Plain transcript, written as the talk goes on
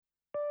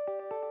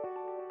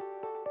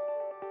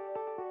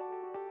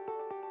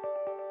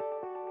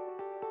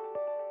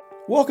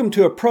Welcome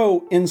to a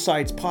Pro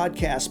Insights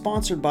podcast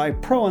sponsored by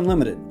Pro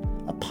Unlimited,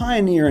 a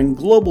pioneer and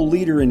global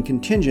leader in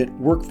contingent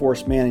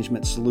workforce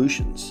management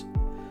solutions.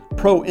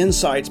 Pro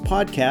Insights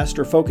podcasts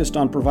are focused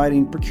on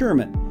providing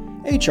procurement,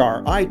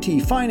 HR,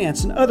 IT,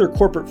 finance, and other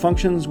corporate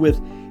functions with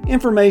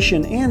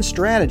information and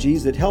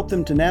strategies that help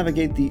them to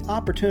navigate the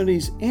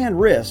opportunities and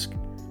risk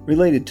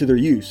related to their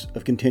use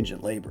of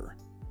contingent labor.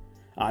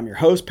 I'm your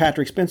host,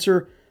 Patrick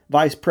Spencer,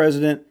 Vice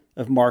President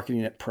of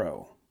Marketing at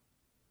Pro.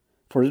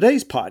 For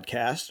today's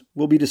podcast,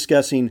 we'll be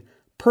discussing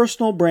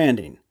personal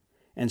branding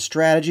and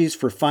strategies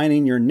for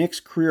finding your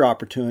next career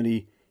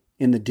opportunity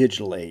in the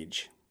digital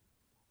age.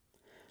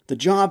 The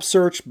job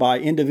search by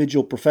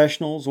individual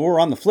professionals, or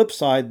on the flip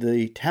side,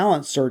 the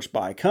talent search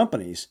by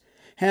companies,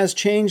 has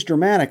changed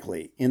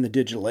dramatically in the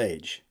digital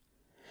age.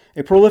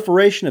 A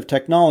proliferation of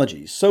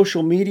technologies,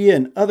 social media,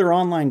 and other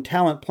online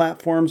talent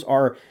platforms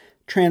are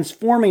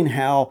transforming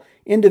how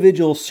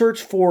individuals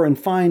search for and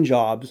find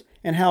jobs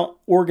and how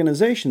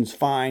organizations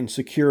find,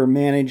 secure,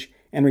 manage,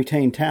 and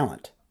retain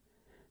talent.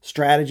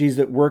 Strategies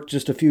that worked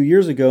just a few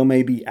years ago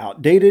may be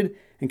outdated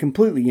and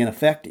completely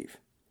ineffective.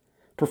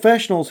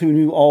 Professionals who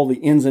knew all the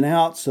ins and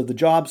outs of the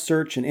job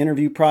search and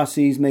interview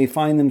processes may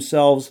find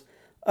themselves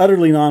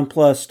utterly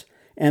nonplussed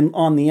and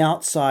on the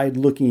outside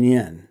looking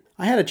in.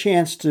 I had a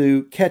chance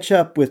to catch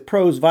up with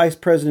Pro's Vice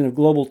President of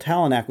Global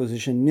Talent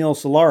Acquisition, Neil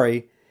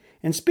Solari,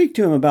 and speak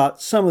to him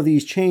about some of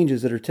these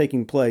changes that are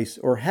taking place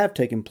or have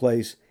taken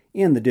place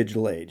in the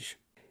digital age.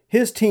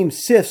 His team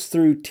sifts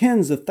through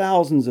tens of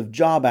thousands of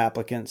job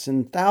applicants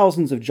and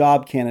thousands of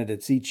job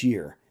candidates each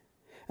year.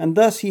 And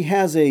thus he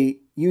has a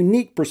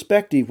unique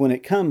perspective when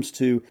it comes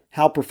to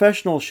how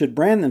professionals should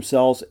brand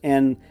themselves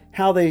and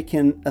how they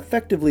can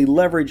effectively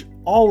leverage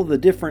all of the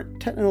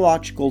different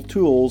technological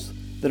tools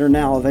that are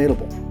now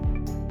available.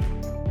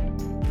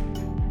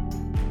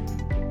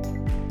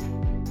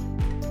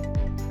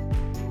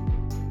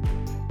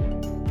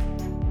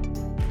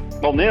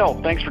 Well, Neil,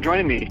 thanks for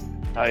joining me.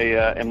 I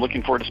am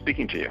looking forward to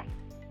speaking to you.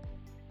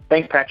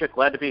 Thanks, Patrick.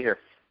 Glad to be here.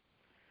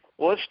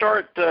 Well, let's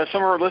start.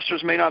 Some of our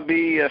listeners may not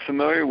be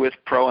familiar with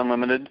Pro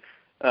Unlimited.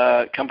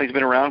 Company's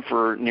been around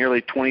for nearly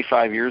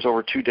 25 years,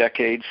 over 2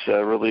 decades,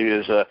 really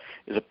is a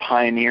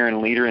pioneer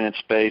and leader in its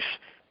space.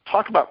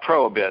 Talk about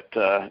Pro a bit,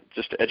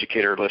 just to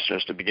educate our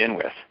listeners to begin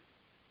with.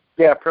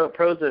 Yeah,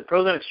 Pro's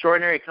an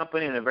extraordinary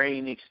company in a very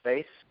unique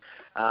space.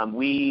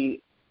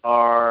 We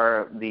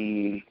are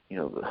the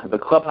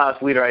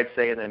clubhouse leader, I'd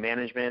say, in the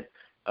management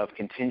of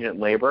contingent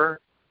labor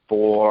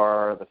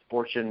for the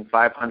Fortune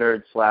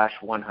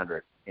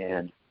 500/100.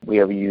 And we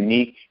have a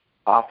unique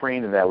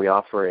offering in that we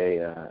offer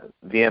a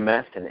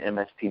VMS and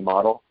MSP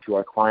model to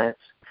our clients,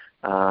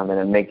 and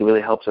it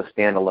really helps us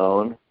stand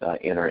alone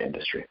in our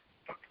industry.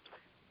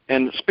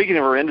 And speaking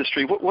of our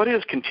industry, what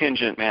is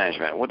contingent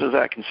management? What does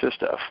that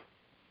consist of?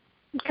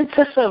 It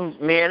consists of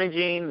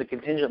managing the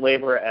contingent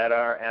labor at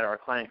our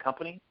client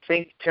company.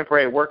 Think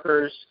temporary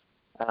workers.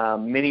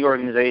 Many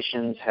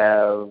organizations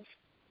have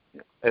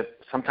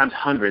sometimes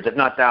hundreds, if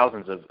not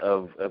thousands,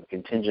 of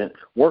contingent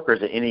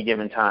workers at any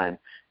given time.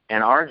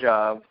 And our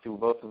job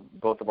through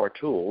both of our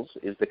tools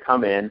is to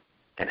come in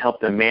and help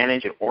them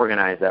manage and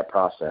organize that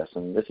process.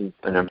 And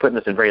I'm putting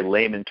this in very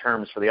layman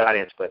terms for the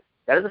audience, but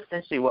that is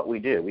essentially what we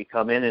do. We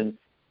come in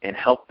and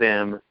help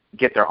them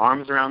get their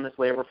arms around this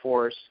labor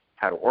force,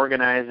 how to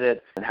organize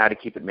it, and how to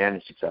keep it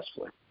managed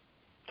successfully.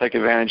 Take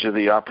advantage of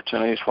the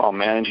opportunities while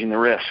managing the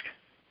risk.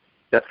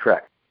 That's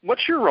correct.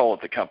 What's your role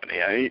at the company?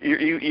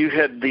 You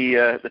head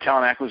the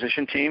talent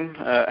acquisition team.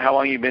 How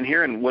long have you been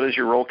here, and what does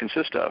your role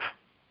consist of?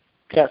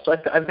 Yeah, so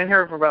I've been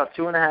here for about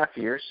 2.5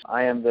 years.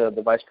 I am the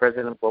Vice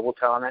President of Global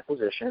Talent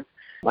Acquisition.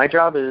 My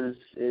job is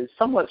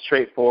somewhat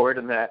straightforward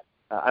in that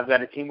I've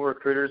got a team of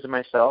recruiters and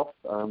myself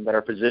that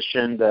are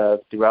positioned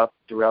throughout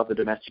the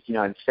domestic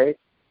United States.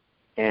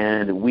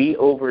 And we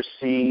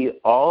oversee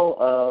all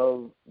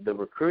of the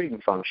recruiting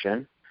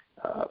function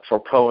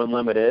for Pro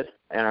Unlimited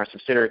and our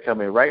subsidiary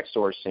company, Right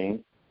Sourcing,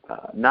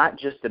 not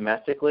just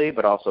domestically,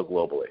 but also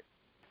globally.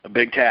 A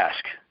big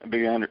task, a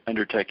big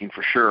undertaking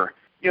for sure.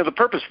 The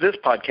purpose of this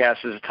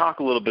podcast is to talk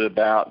a little bit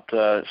about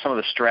some of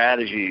the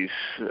strategies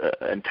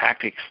and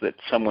tactics that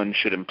someone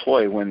should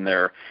employ when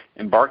they're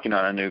embarking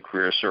on a new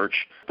career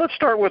search. Let's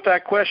start with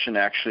that question,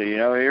 actually.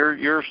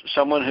 You're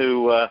someone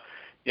who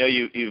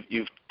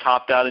you've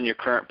topped out in your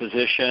current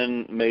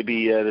position.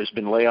 Maybe there's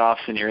been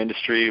layoffs in your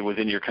industry,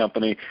 within your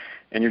company,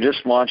 and you're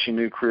just launching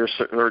a new career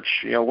search.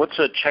 What's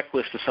a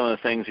checklist of some of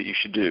the things that you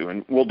should do?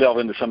 And we'll delve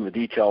into some of the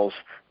details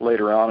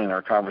later on in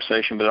our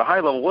conversation. But at a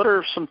high level, what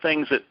are some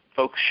things that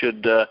folks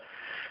should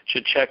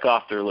check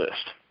off their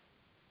list?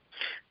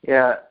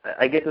 Yeah,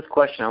 I get this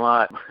question a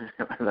lot.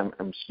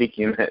 I'm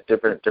speaking at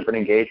different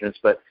engagements,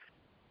 but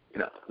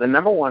the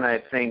number one, I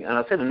think, and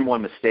I'll say the number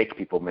one mistake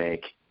people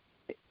make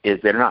is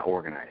they're not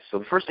organized. So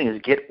the first thing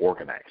is get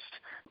organized.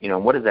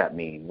 What does that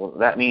mean? Well,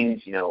 that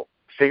means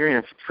figuring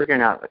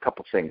out a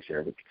couple things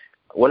here.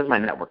 What does my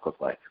network look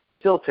like?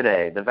 Still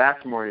today, the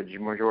vast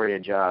majority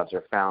of jobs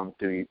are found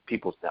through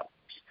people's networks.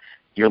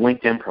 Your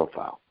LinkedIn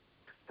profile.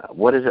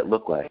 What does it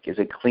look like? Is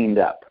it cleaned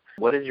up?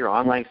 What does your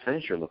online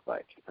signature look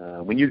like?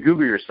 When you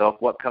Google yourself,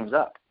 what comes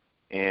up?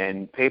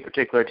 And pay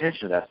particular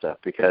attention to that stuff,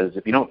 because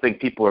if you don't think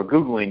people are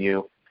Googling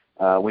you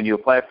when you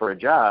apply for a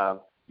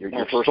job, you're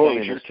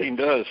sorely your team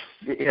does.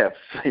 Yeah,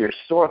 you're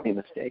sorely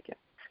mistaken.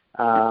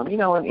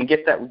 And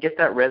get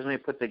that resume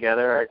put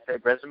together. I'd say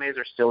resumes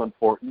are still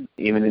important,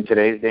 even in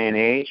today's day and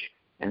age.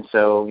 And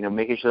so,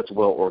 making sure it's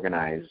well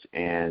organized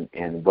and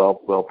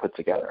well put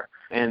together.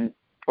 And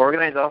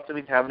organized also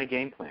means having a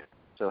game plan.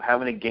 So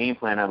having a game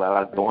plan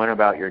about going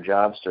about your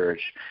job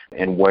search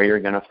and where you're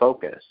going to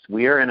focus.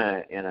 We are in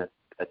a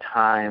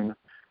time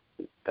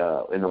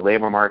in the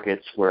labor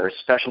markets where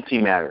specialty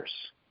matters.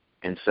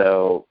 And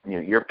so,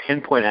 your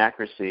pinpoint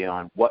accuracy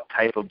on what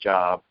type of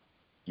job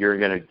you're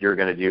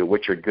gonna do,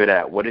 what you're good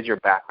at, what does your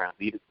background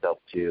lead itself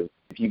to.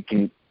 If you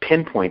can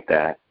pinpoint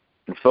that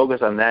and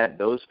focus on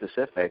those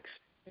specifics,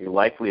 your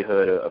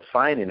likelihood of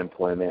finding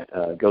employment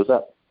goes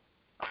up.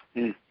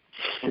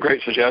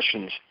 Great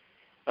suggestions.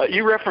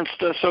 You referenced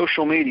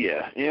social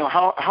media.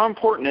 How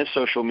important is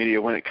social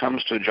media when it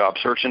comes to job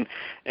search?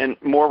 And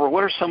moreover,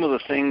 what are some of the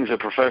things a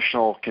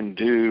professional can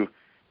do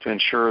to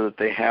ensure that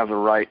they have the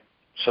right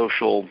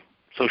social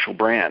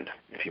brand,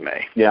 if you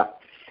may? Yeah,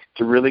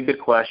 it's a really good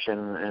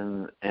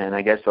question. And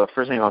I guess the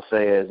first thing I'll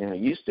say is, it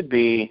used to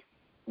be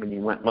when you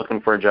went looking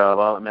for a job,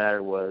 all that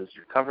mattered was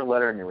your cover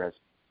letter and your resume.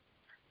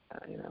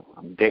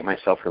 I'm dating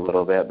myself for a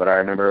little bit, but I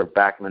remember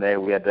back in the day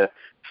we had to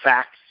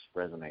fax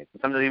resumes,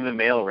 sometimes even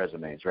mail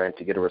resumes, right,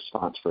 to get a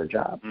response for a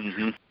job.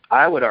 Mm-hmm.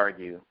 I would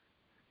argue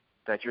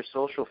that your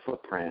social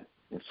footprint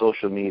in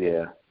social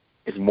media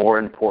is more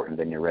important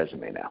than your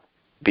resume now,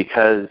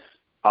 because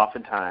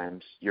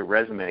oftentimes your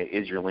resume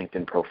is your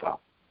LinkedIn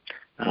profile.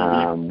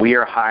 Mm-hmm. We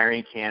are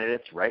hiring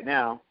candidates right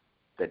now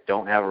that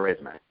don't have a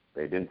resume.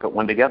 They didn't put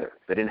one together.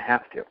 They didn't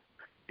have to,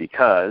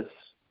 because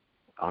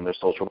on their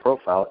social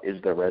profile is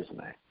their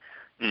resume.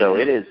 Mm-hmm. So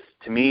it is,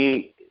 to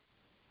me,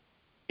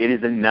 it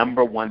is the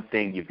number one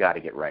thing you've got to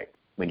get right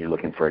when you're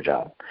looking for a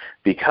job,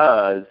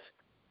 because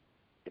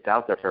it's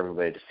out there for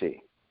everybody to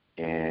see.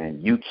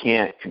 And you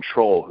can't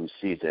control who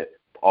sees it.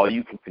 All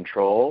you can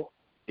control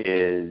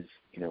is,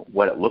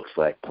 what it looks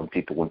like when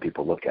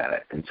people look at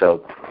it. And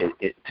so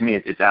to me,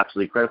 it's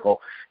absolutely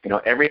critical.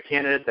 Every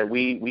candidate that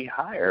we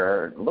hire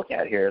or look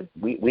at here,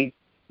 we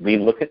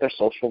look at their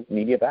social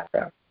media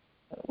background.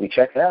 We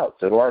check it out.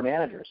 So do our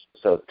managers.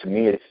 So to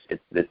me,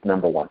 it's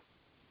number one.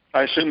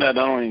 I assume that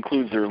not only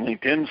includes their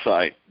LinkedIn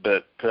site,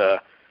 but their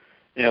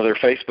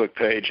Facebook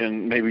page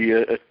and maybe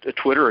a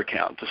Twitter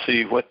account to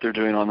see what they're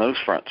doing on those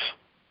fronts.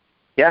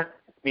 Yeah,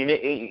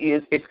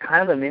 it's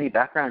kind of a mini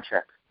background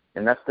check,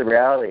 and that's the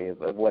reality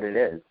of what it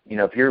is.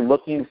 If you're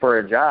looking for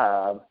a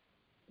job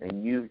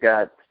and you've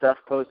got stuff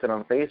posted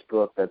on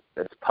Facebook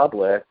that's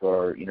public,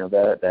 or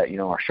that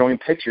are showing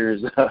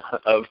pictures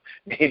of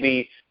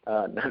maybe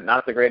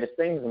not the greatest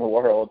things in the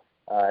world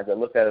as I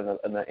look at it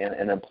in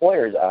an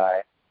employer's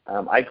eye.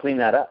 I clean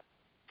that up.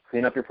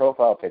 Clean up your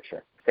profile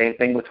picture. Same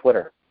thing with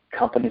Twitter.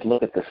 Companies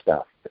look at this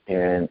stuff,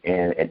 and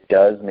it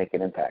does make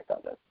an impact on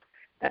them.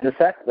 And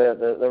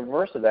the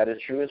reverse of that is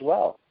true as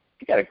well.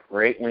 If you've got a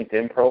great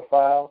LinkedIn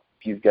profile,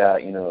 if you've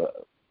got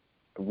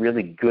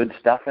really good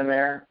stuff in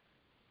there,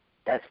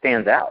 that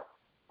stands out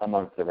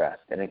amongst the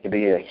rest, and it can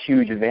be a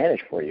huge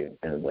advantage for you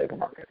in the labor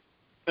market.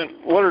 And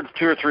what are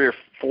 2 or 3 or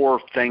 4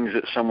 things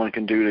that someone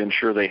can do to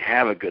ensure they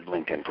have a good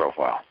LinkedIn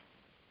profile?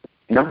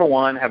 Number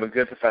one, have a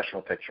good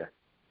professional picture.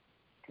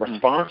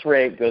 Response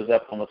rate goes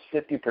up almost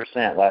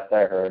 50%, last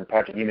I heard.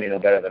 Patrick, you may know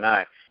better than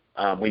I,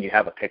 when you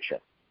have a picture.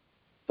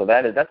 So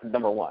that's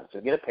number one.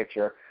 So get a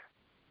picture.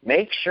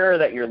 Make sure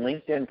that your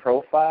LinkedIn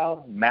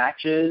profile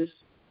matches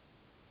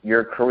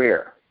your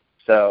career.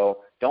 So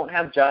don't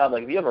have job,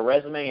 like if you have a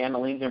resume and a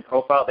LinkedIn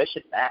profile, they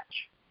should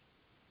match.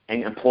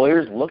 And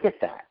employers look at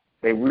that.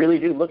 They really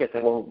do look at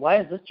that. Well,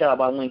 why is this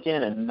job on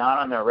LinkedIn and not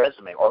on their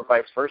resume, or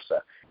vice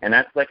versa? And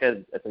that's like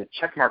a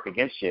check mark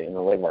against you in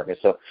the labor market.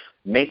 So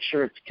make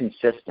sure it's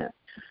consistent.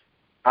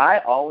 I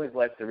always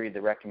like to read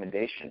the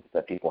recommendations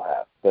that people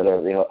have, that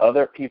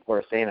other people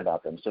are saying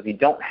about them. So if you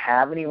don't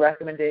have any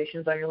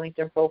recommendations on your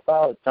LinkedIn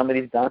profile that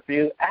somebody's done for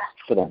you, ask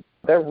for them.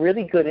 They're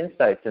really good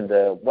insights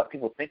into what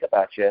people think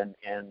about you,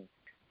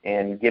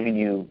 and giving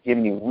you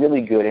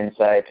really good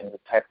insight into the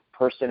type of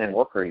person and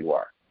worker you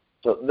are.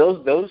 So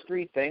those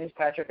 3 things,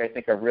 Patrick, I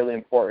think are really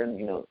important.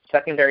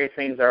 Secondary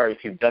things are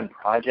if you've done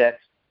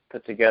projects,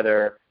 put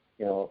together,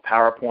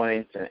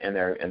 PowerPoints, and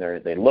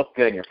they look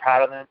good and you're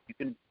proud of them, you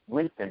can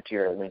link them to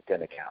your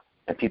LinkedIn account,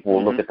 and people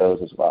will look at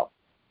those as well.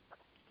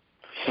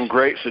 Some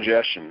great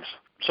suggestions.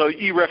 So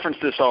you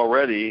referenced this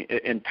already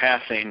in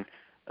passing.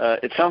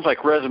 It sounds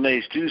like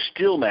resumes do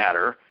still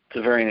matter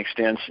to varying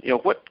extents.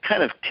 What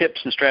kind of tips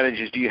and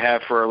strategies do you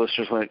have for our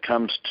listeners when it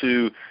comes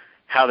to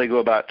how they go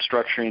about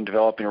structuring and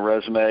developing a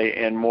resume,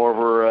 and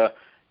moreover,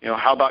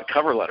 how about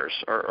cover letters?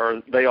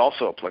 Are they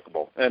also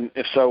applicable? And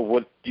if so,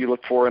 what do you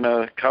look for in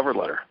a cover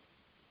letter?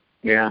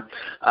 Yeah.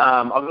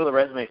 I'll go to the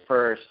resume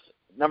first.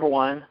 Number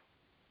one,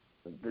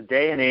 the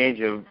day and age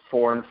of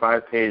 4- and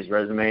 5-page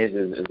resumes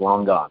is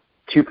long gone.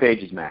 2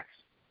 pages max.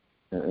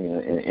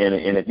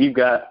 And if you've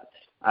got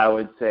I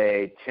would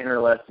say 10 or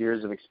less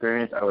years of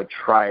experience, I would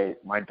try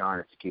my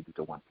darndest to keep it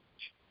to one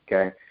page,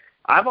 okay?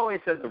 I've always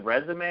said the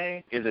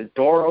resume is a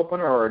door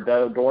opener or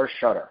a door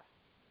shutter.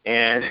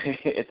 And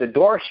it's a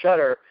door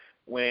shutter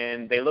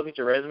when they look at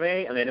your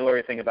resume and they know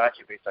everything about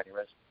you based on your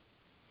resume.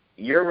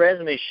 Your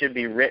resume should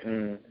be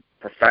written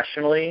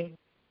professionally,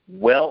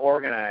 well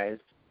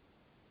organized,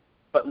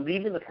 but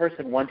leaving the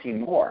person wanting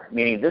more,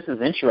 meaning this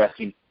is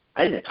interesting.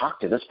 I need to talk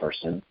to this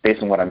person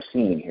based on what I'm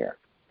seeing here.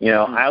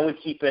 I would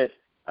keep it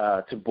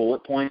to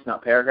bullet points,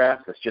 not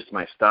paragraphs. That's just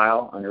my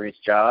style under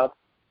each job.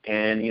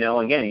 And,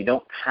 again, you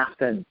don't have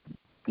to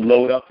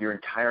load up your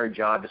entire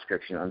job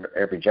description under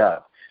every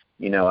job.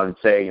 I would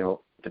say,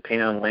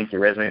 depending on the length of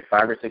your resume,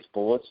 5 or 6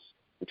 bullets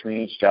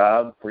between each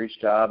job, for each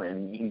job,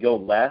 and you can go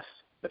less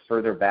the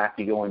further back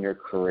you go in your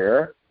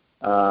career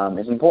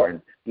is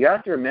important. You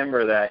have to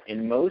remember that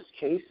in most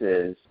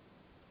cases,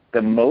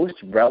 the most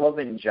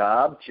relevant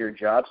job to your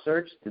job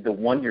search is the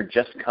one you're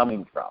just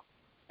coming from.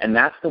 And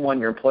that's the one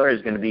your employer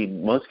is going to be,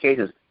 in most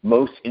cases,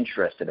 most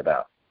interested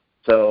about.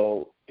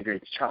 So if you're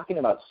talking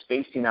about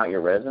spacing out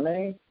your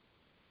resume,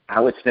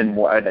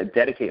 I'd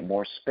dedicate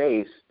more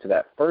space to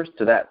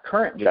that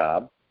current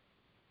job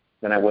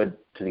than I would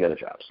to the other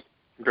jobs.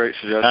 Great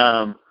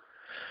suggestion.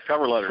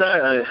 Cover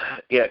letters.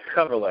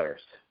 Cover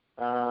letters.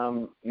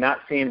 Not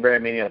seeing very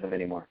many of them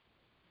anymore.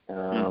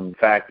 In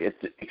fact,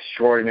 it's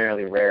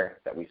extraordinarily rare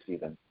that we see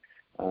them.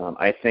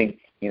 I think,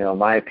 in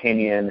my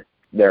opinion,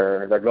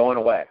 they're going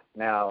away.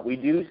 Now, we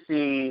do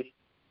see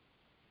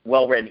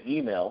well-written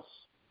emails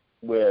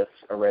with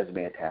a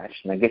resume attached,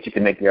 and I guess you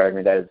can make the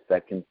argument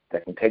that can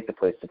take the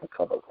place of a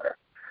cover letter.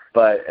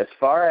 But as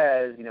far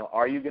as,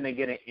 are you going to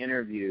get an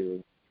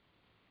interview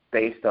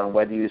based on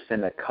whether you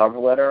send a cover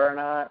letter or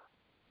not,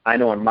 I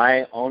know in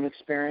my own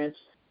experience,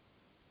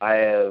 I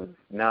have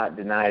not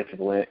denied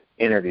people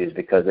interviews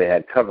because they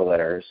had cover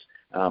letters,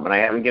 and I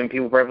haven't given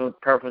people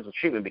preferential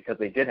treatment because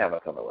they did have a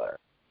cover letter.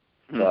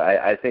 So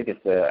I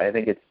just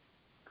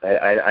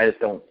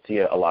don't see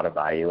a lot of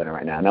value in it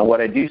right now. Now,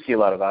 what I do see a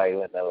lot of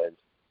value in, though, is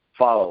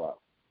follow-up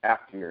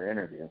after your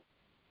interview,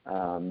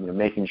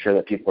 making sure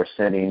that people are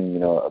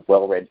sending, a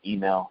well-read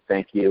email,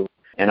 thank you.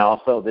 And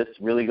also, this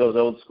really goes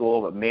old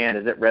school, but, man,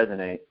 does it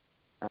resonate.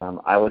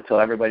 I would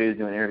tell everybody who's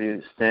doing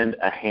interviews, send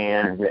a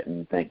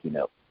handwritten thank you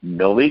note.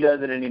 Nobody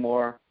does it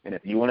anymore, and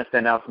if you want to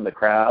stand out from the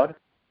crowd,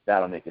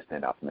 that'll make you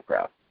stand out from the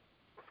crowd.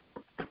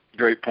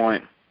 Great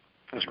point.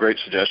 Those great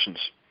suggestions.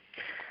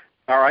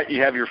 All right,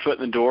 you have your foot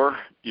in the door,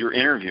 you're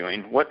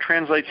interviewing. What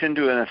translates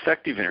into an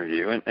effective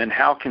interview, and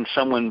how can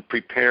someone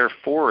prepare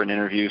for an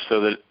interview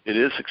so that it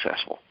is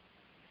successful?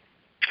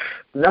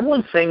 The number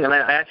one thing, and I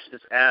actually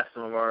just asked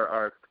some of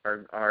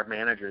our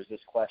managers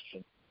this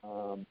question,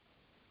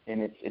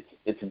 and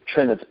it's a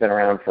trend that's been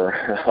around for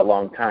a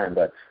long time,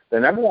 but the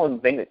number one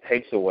thing that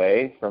takes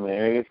away from an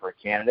interview for a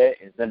candidate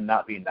is them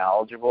not being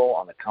knowledgeable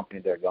on the company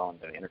they're going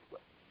to interview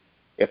with.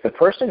 If the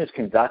person who's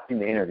conducting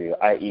the interview,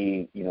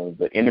 i.e.,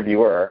 the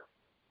interviewer,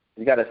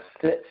 you got to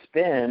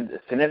spend a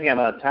significant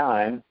amount of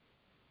time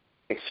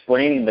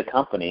explaining the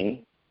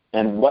company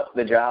and what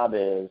the job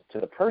is to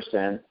the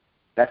person,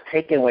 that's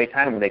taking away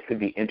time when they could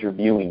be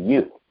interviewing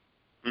you.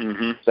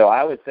 Mm-hmm. So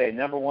I would say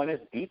number one is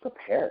be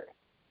prepared.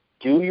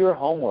 Do your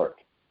homework.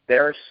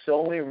 There are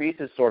so many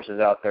resources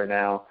out there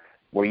now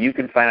where you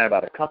can find out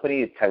about a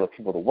company, the type of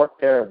people to work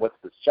there, what's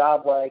this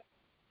job like.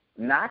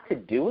 Not to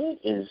do it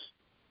is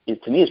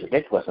to me is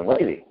ridiculous and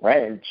lazy,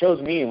 right? And it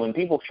shows me when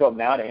people show up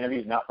now to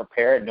interviews not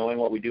prepared, knowing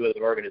what we do as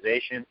an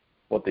organization,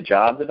 what the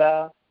job's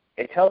about,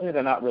 it tells me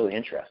they're not really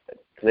interested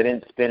because they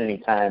didn't spend any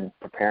time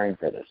preparing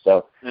for this.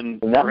 So and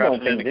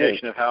perhaps an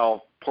indication of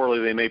how poorly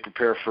they may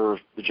prepare for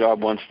the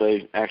job once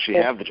they actually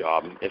have the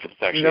job, if it's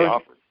actually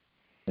offered.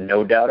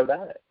 No doubt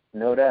about it.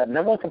 No doubt.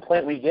 Number one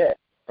complaint we get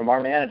from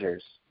our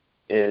managers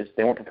is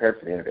they weren't prepared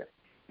for the interview.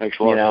 Makes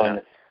a lot of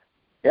sense.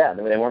 Yeah,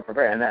 they weren't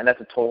prepared, and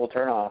that's a total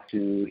turnoff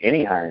to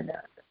any hiring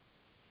manager.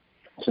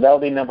 So that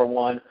would be number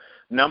one.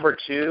 Number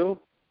two,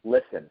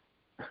 listen.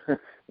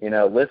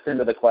 Listen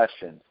to the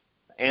questions.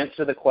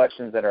 Answer the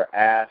questions that are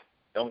asked.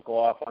 Don't go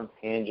off on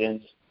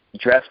tangents.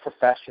 Dress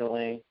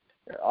professionally.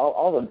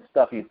 All the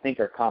stuff you think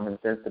are common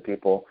sense to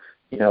people,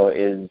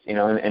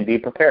 and be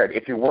prepared.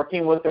 If you're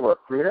working with a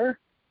recruiter,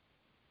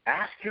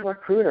 ask your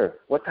recruiter,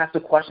 what types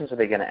of questions are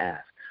they going to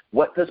ask?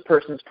 What does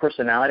person's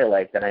personality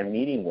like that I'm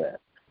meeting with?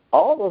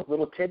 All those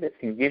little tidbits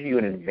can give you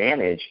an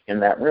advantage in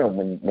that room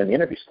when the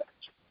interview starts.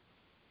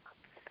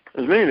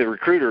 As many of the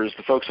recruiters,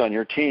 the folks on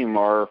your team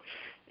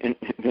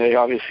they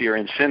obviously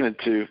are incented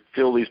to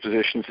fill these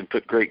positions and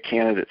put great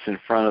candidates in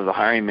front of the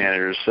hiring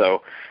managers.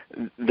 So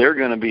they're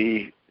going to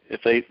be,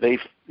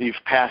 if you've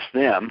passed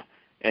them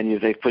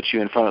and they've put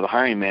you in front of the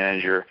hiring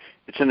manager,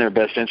 it's in their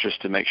best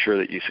interest to make sure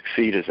that you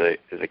succeed as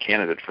a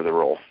candidate for the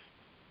role.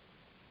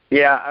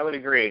 Yeah, I would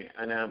agree.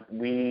 And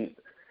we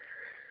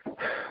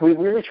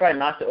really try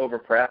not to over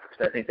prep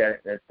because I think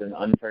that's an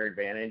unfair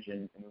advantage,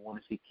 and we want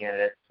to see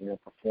candidates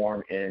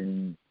perform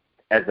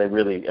as they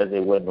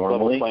would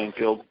normally. Level playing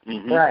field.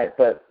 Mm-hmm. Right,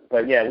 but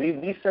yeah,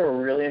 we serve a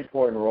really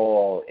important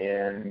role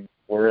in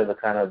we're the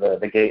kind of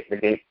the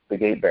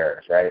gate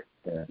bearers, right?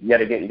 Yeah. You got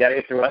to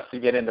get through us to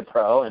get into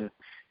pro,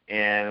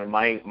 and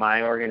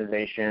my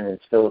organization is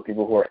filled with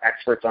people who are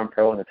experts on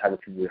pro and the type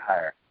of people we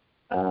hire.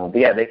 But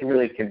yeah, they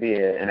can be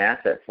an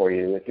asset for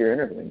you if you're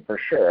interviewing, for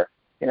sure.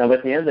 But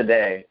at the end of the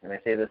day, and I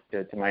say this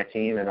to my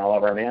team and all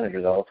of our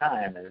managers all the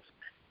time, is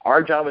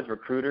our job as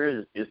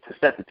recruiters is to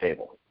set the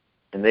table,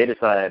 and they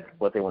decide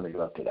what they want to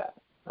do after that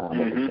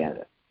with the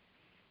candidate.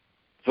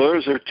 So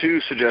those are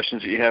two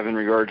suggestions that you have in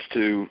regards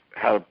to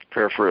how to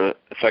prepare for an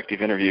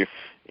effective interview.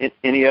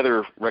 Any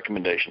other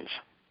recommendations?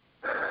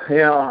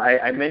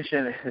 I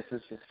mentioned, this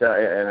is just,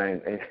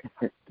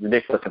 it's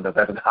ridiculous sometimes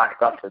I have to talk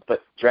about this,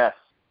 but dress.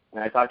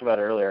 And I talked about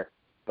it earlier,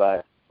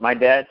 but my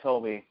dad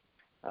told me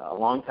a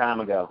long time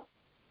ago,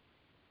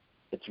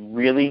 it's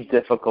really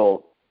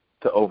difficult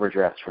to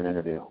overdress for an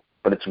interview,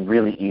 but it's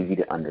really easy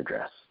to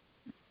underdress.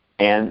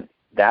 And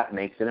that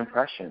makes an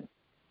impression.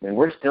 I mean,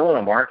 we're still in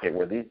a market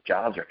where these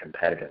jobs are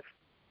competitive.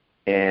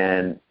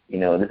 And,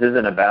 this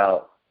isn't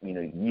about,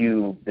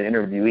 you, the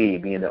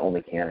interviewee, being the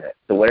only candidate.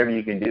 So whatever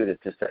you can do to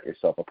set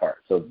yourself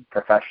apart. So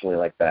professionally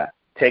like that.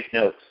 Take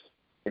notes.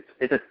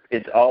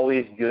 It's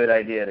always a good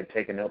idea to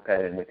take a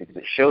notepad in with you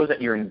because it shows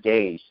that you're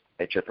engaged,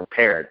 that you're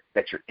prepared,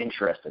 that you're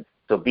interested.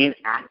 So be an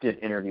active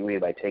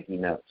interviewee by taking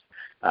notes.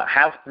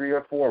 Have 3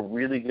 or 4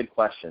 really good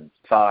questions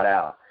thought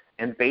out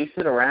and base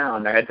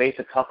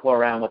a couple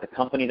around what the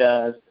company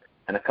does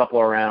and a couple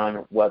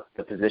around what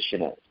the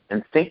position is.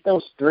 And think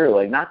those through,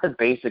 like not the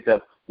basic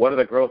of what are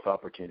the growth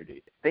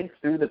opportunities. Think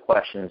through the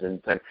questions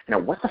and say,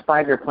 what's the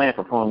 5-year plan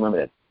for Pro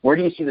Unlimited? Where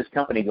do you see this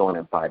that'd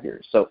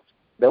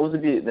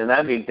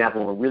be an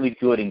example of a really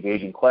good,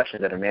 engaging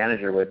question that a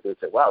manager would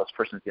say, wow, this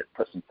person's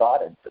put some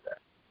thought into this.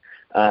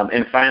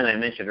 And finally, I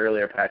mentioned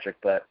earlier, Patrick,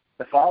 but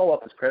the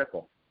follow-up is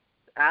critical.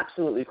 It's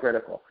absolutely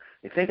critical.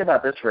 You think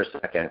about this for a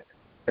second.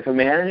 If a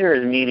manager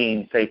is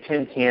meeting, say,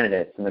 10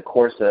 candidates in the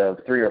course of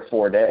 3 or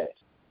 4 days,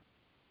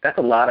 that's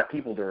a lot of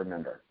people to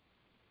remember.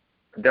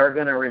 They're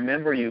going to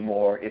remember you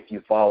more if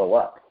you follow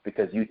up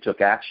because you took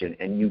action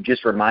and you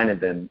just reminded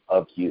them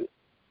of you.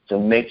 So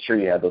make sure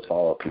you have those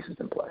follow-up pieces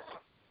in place.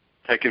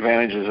 Take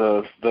advantage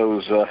of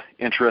those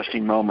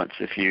interesting moments,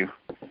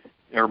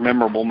 or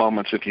memorable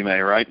moments, if you may,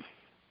 right?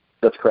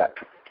 That's correct.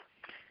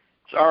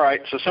 All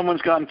right. So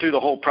someone's gone through the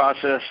whole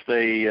process.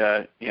 They,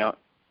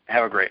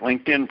 have a great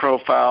LinkedIn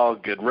profile,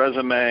 good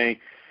resume.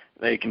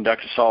 They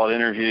conduct a solid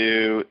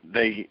interview.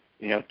 They,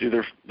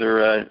 do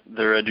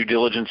their due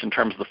diligence in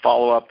terms of the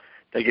follow-up.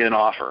 They get an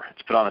offer.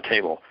 It's put on the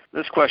table.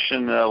 This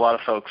question a lot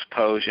of folks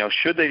pose,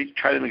 should they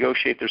try to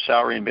negotiate their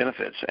salary and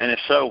benefits? And if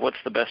so, what's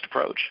the best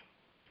approach?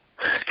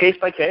 Case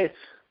by case.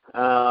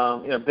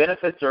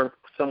 Benefits are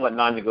somewhat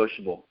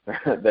non-negotiable.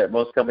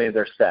 Most companies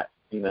are set,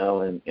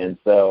 and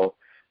so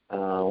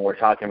we're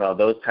talking about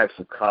those types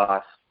of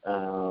costs,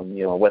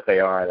 what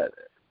they are, that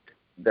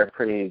they're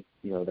pretty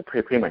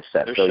much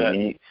set. They're so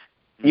set.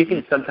 You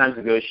can sometimes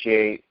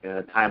negotiate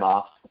time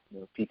off,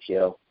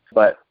 PTO,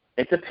 but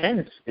it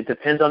depends. It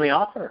depends on the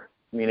offer.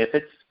 I mean, if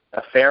it's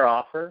a fair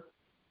offer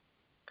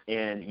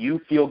and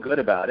you feel good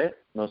about it,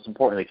 most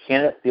importantly, the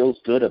candidate feels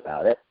good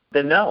about it,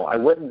 then no, I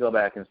wouldn't go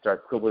back and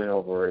start quibbling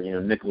over,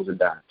 nickels and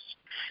dimes.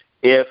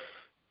 If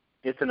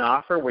it's an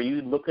offer where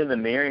you look in the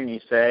mirror and you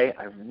say,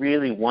 I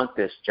really want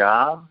this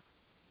job,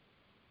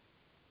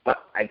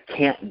 but I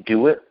can't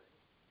do it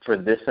for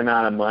this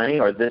amount of money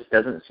or this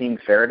doesn't seem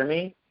fair to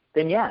me,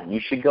 then yeah, you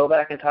should go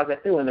back and talk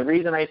that through. And the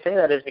reason I say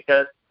that is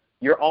because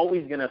you're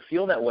always going to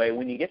feel that way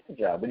when you get the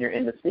job, when you're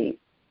in the seat.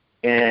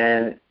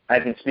 And I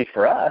can speak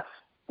for us.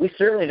 We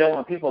certainly don't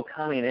want people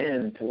coming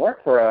in to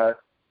work for us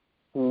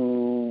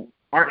who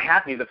aren't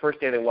happy the first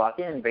day they walk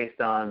in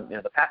based on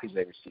the package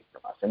they received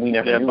from us. And we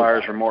never knew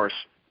buyer's that. Remorse.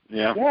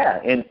 Yeah. Yeah,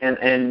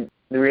 and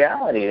the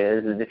reality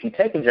is if you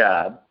take a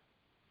job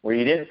where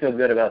you didn't feel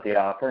good about the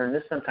offer, and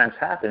this sometimes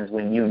happens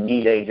when you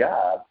need a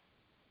job,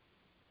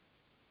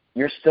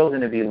 you're still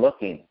going to be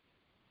looking.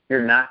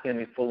 You're not going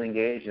to be fully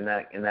engaged in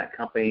that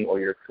company or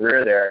your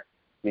career there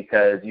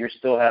because you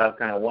still have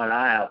kind of one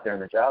eye out there in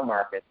the job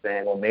market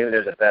saying, well, maybe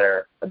there's a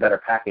better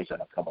package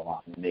that'll come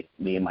along and make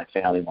me and my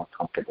family more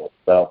comfortable.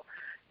 So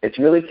it's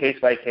really case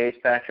by case,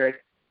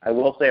 Patrick. I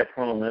will say at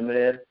Pro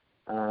Unlimited,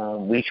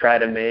 we try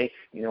to make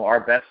our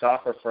best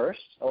offer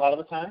first a lot of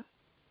the time,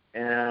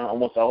 and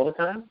almost all the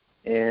time.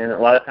 And a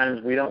lot of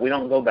times we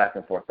don't go back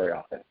and forth very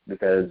often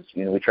because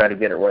we try to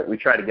get it right. We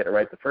try to get it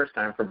right the first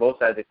time for both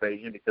sides of the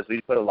equation because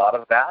we put a lot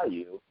of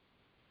value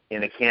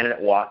in a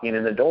candidate walking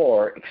in the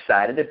door,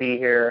 excited to be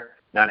here,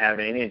 not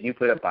having anything, as you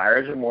put it,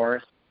 buyer's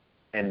remorse,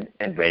 and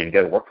ready to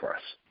go to work for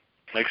us.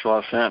 Makes a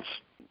lot of sense.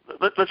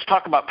 Let's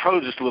talk about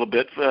pros just a little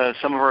bit.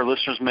 Some of our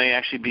listeners may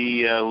actually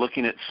be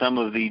looking at some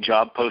of the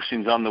job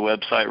postings on the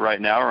website right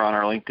now or on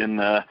our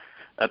LinkedIn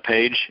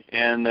page,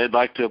 and they'd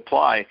like to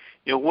apply.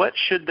 What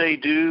should they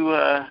do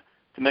to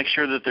make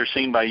sure that they're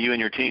seen by you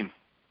and your team?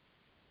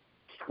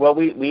 Well,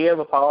 we have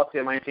a policy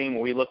on my team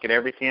where we look at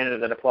every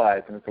candidate that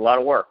applies, and it's a lot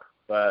of work,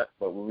 but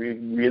we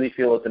really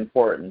feel it's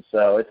important.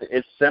 So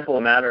it's simple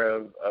a matter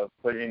of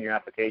putting in your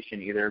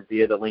application either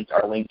via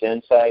our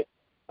LinkedIn site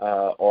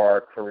or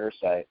our career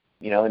site.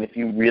 And if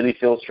you really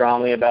feel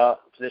strongly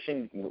about a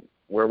position,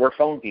 we're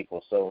phone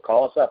people, so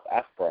call us up,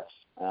 ask for us.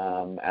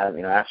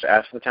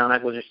 Ask the talent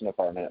acquisition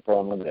department at Pro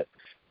Unlimited.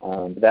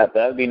 That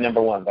would be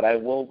number one. But I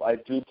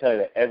do tell you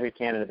that every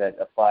candidate that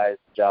applies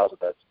to jobs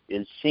with us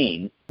is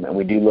seen, and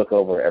we do look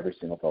over every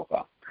single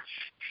profile.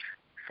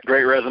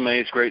 Great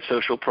resumes, great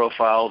social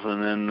profiles,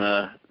 and then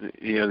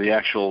the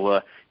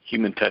actual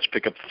human touch.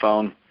 Pick up the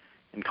phone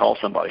and call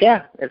somebody.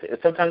 Yeah,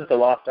 sometimes it's a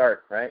lost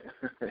art, right?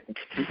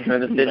 In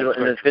this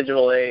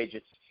digital age,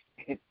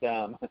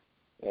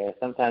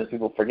 sometimes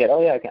people forget.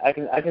 Oh yeah, I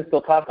can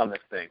still talk on this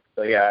thing.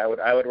 So yeah,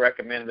 I would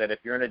recommend that if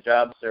you're in a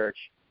job search,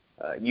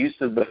 use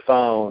of the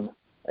phone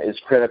is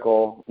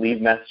critical.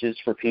 Leave messages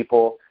for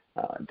people.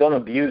 Don't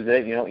abuse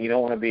it. You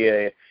don't want to be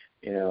a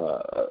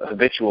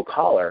habitual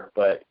caller,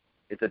 but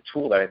it's a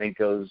tool that I think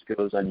goes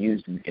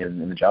unused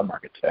in the job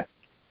market today.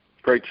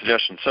 Great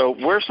suggestion. So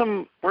where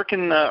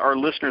can our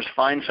listeners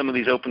find some of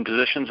these open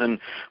positions, and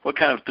what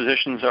kind of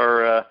positions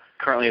are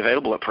currently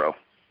available at Pro?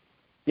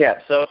 Yeah,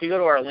 so if you go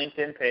to our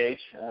LinkedIn page,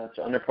 it's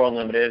under Pro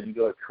Unlimited, you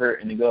go to career,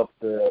 and you go up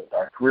to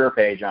our career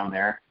page on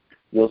there,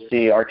 you'll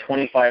see our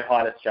 25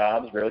 hottest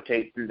jobs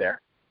rotate through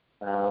there.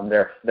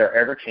 They're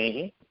ever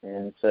changing,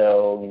 and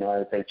so I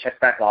would say check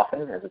back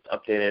often as it's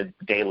updated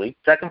daily.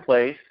 Second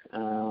place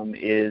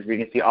is where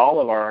you can see all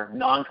of our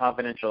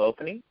non-confidential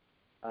openings.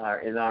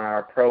 Is on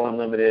our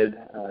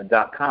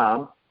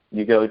ProUnlimited.com.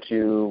 You go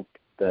to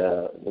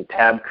the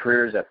tab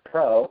Careers at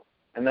Pro,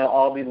 and they'll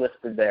all be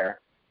listed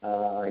there.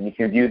 And you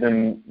can view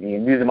them. You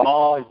can view them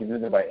all. You can view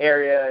them by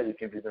area. You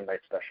can view them by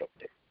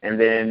specialty. And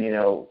then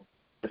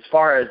as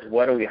far as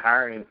what are we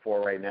hiring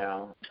for right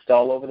now, it's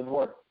all over the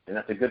board, and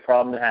that's a good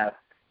problem to have.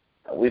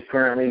 We've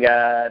currently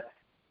got,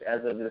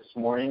 as of this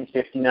morning,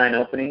 59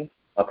 openings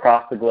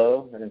across the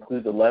globe. That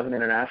includes 11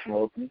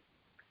 international openings.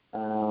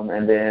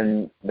 And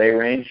then they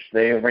range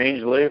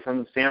literally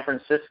from San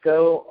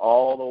Francisco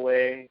all the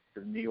way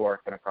to New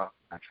York and across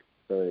the country.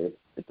 So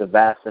it's a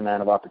vast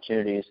amount of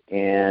opportunities,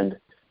 and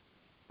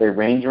they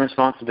range in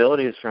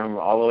responsibilities from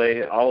all the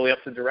way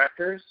up to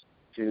directors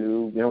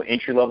to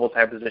entry-level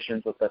type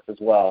positions with us as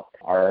well.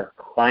 Our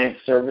client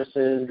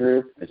services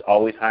group is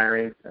always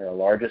hiring. They're our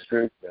largest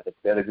group.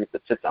 They're the group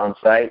that sits on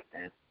site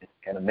and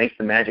kind of makes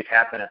the magic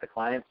happen at the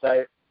client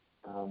site.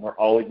 We're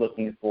always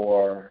looking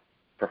for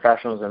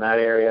professionals in that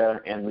area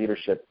and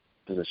leadership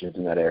positions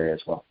in that area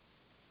as well.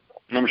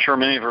 I'm sure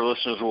many of our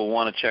listeners will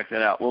want to check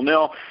that out. Well,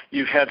 Neil,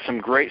 you've had some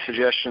great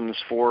suggestions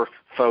for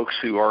folks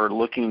who are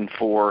looking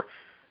for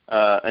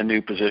a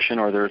new position,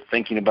 or they're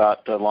thinking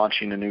about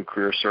launching a new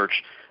career search.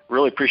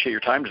 Really appreciate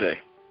your time today.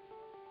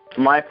 It's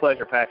my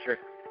pleasure, Patrick.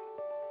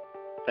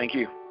 Thank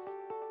you.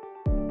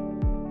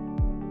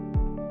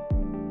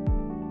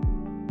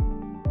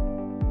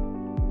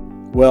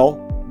 Well,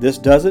 this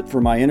does it for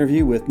my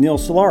interview with Neil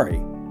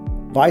Solari,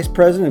 Vice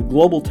President of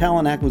Global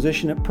Talent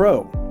Acquisition at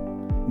Pro.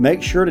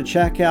 Make sure to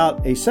check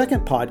out a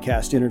second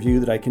podcast interview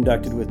that I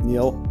conducted with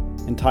Neil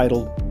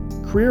entitled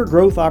Career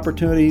Growth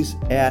Opportunities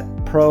at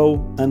Pro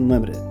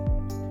Unlimited.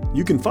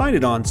 You can find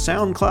it on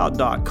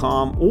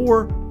SoundCloud.com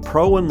or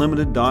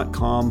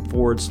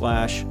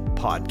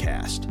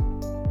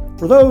ProUnlimited.com/podcast.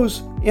 For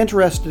those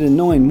interested in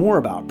knowing more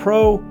about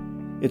Pro,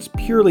 its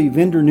purely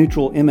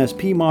vendor-neutral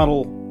MSP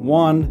model,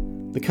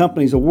 the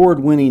company's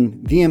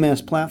award-winning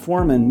VMS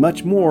platform, and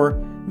much more,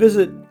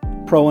 visit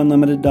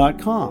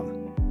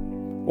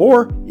ProUnlimited.com.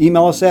 Or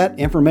email us at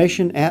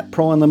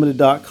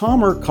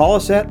information@ProUnlimited.com or call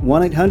us at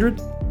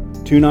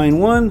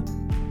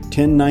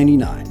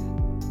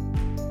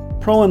 1-800-291-1099.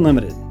 Pro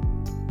Unlimited,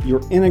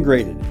 your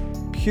integrated,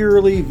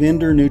 purely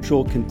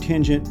vendor-neutral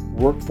contingent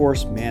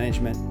workforce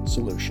management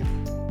solution.